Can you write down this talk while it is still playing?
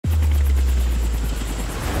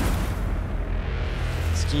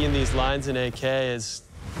skiing these lines in AK is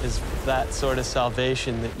that sort of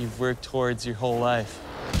salvation that you've worked towards your whole life.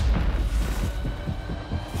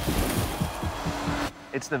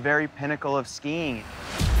 It's the very pinnacle of skiing.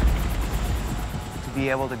 To be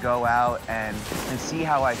able to go out and see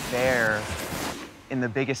how I fare in the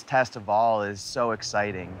biggest test of all is so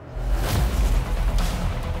exciting.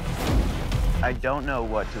 I don't know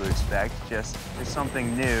what to expect, just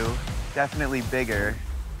something new, definitely bigger,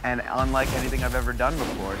 and unlike anything I've ever done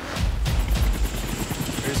before.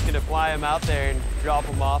 We're just gonna fly him out there and drop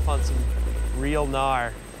him off on some real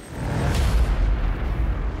gnar.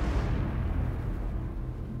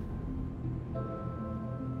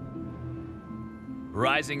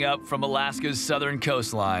 Rising up from Alaska's southern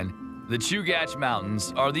coastline, the Chugach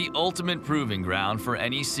Mountains are the ultimate proving ground for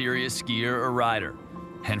any serious skier or rider.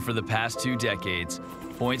 And for the past 2 decades,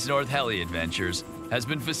 Points North Heli Adventures has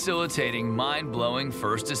been facilitating mind-blowing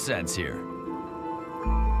first ascents here.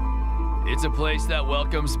 It's a place that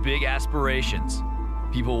welcomes big aspirations.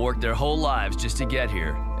 People work their whole lives just to get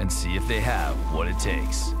here and see if they have what it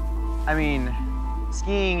takes. I mean,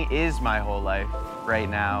 skiing is my whole life right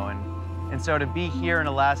now, and so to be here in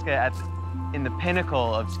Alaska in the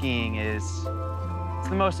pinnacle of skiing it's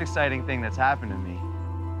the most exciting thing that's happened to me.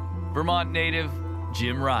 Vermont native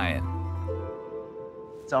Jim Ryan.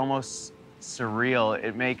 It's almost surreal.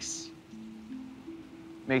 It makes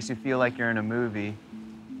you feel like you're in a movie.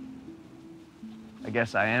 I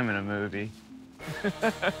guess I am in a movie.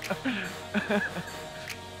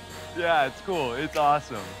 Yeah, it's cool. It's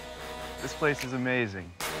awesome. This place is amazing.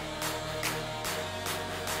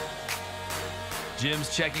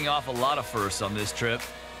 Jim's checking off a lot of firsts on this trip.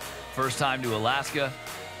 First time to Alaska,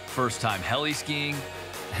 first time heli-skiing,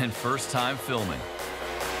 and first time filming.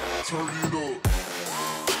 Turn it up.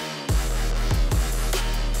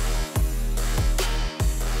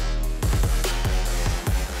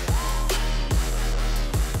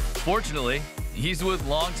 Fortunately, he's with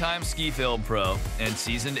longtime ski film pro and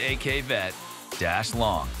seasoned AK vet, Dash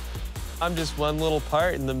Long. I'm just one little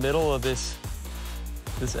part in the middle of this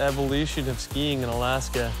evolution of skiing in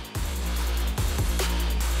Alaska.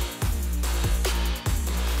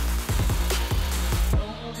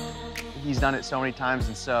 He's done it so many times,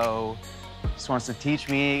 and so he just wants to teach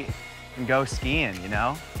me and go skiing, you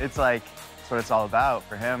know? It's like, that's what it's all about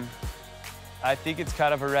for him. I think it's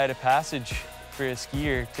kind of a rite of passage for a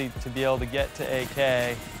skier to be able to get to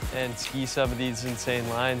AK and ski some of these insane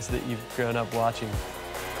lines that you've grown up watching.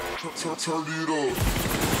 Turn it up.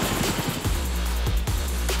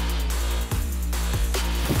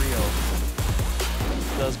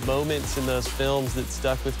 Those moments in those films that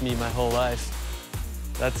stuck with me my whole life,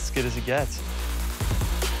 that's as good as it gets.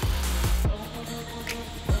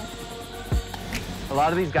 A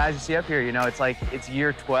lot of these guys you see up here, you know, it's like it's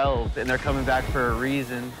year 12 and they're coming back for a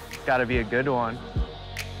reason. It's gotta be a good one.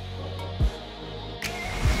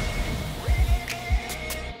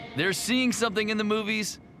 There's seeing something in the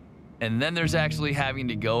movies, and then there's actually having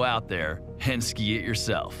to go out there and ski it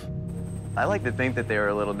yourself. I like to think that they were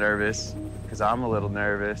a little nervous, because I'm a little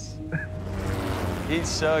nervous. He's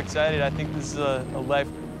so excited. I think this is a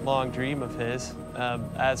lifelong dream of his,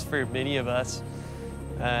 as for many of us.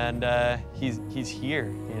 And he's here,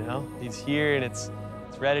 you know? He's here, and it's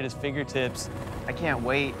right at his fingertips. I can't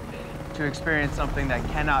wait to experience something that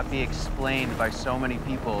cannot be explained by so many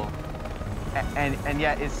people, and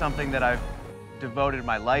yet is something that I've devoted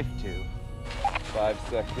my life to. 5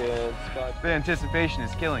 seconds. The anticipation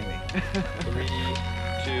is killing me. 3,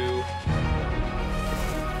 2.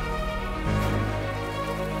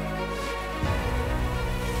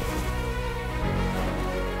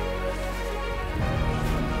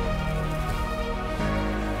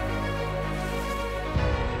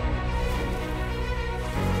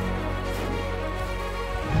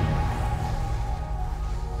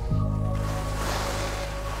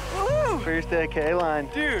 First AK line.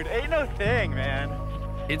 Dude, ain't no thing, man.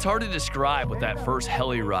 It's hard to describe what that first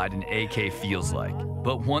heli ride in AK feels like,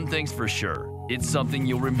 but one thing's for sure, it's something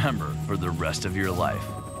you'll remember for the rest of your life.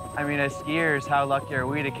 I mean, as skiers, how lucky are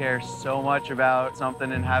we to care so much about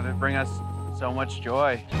something and have it bring us so much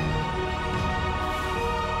joy?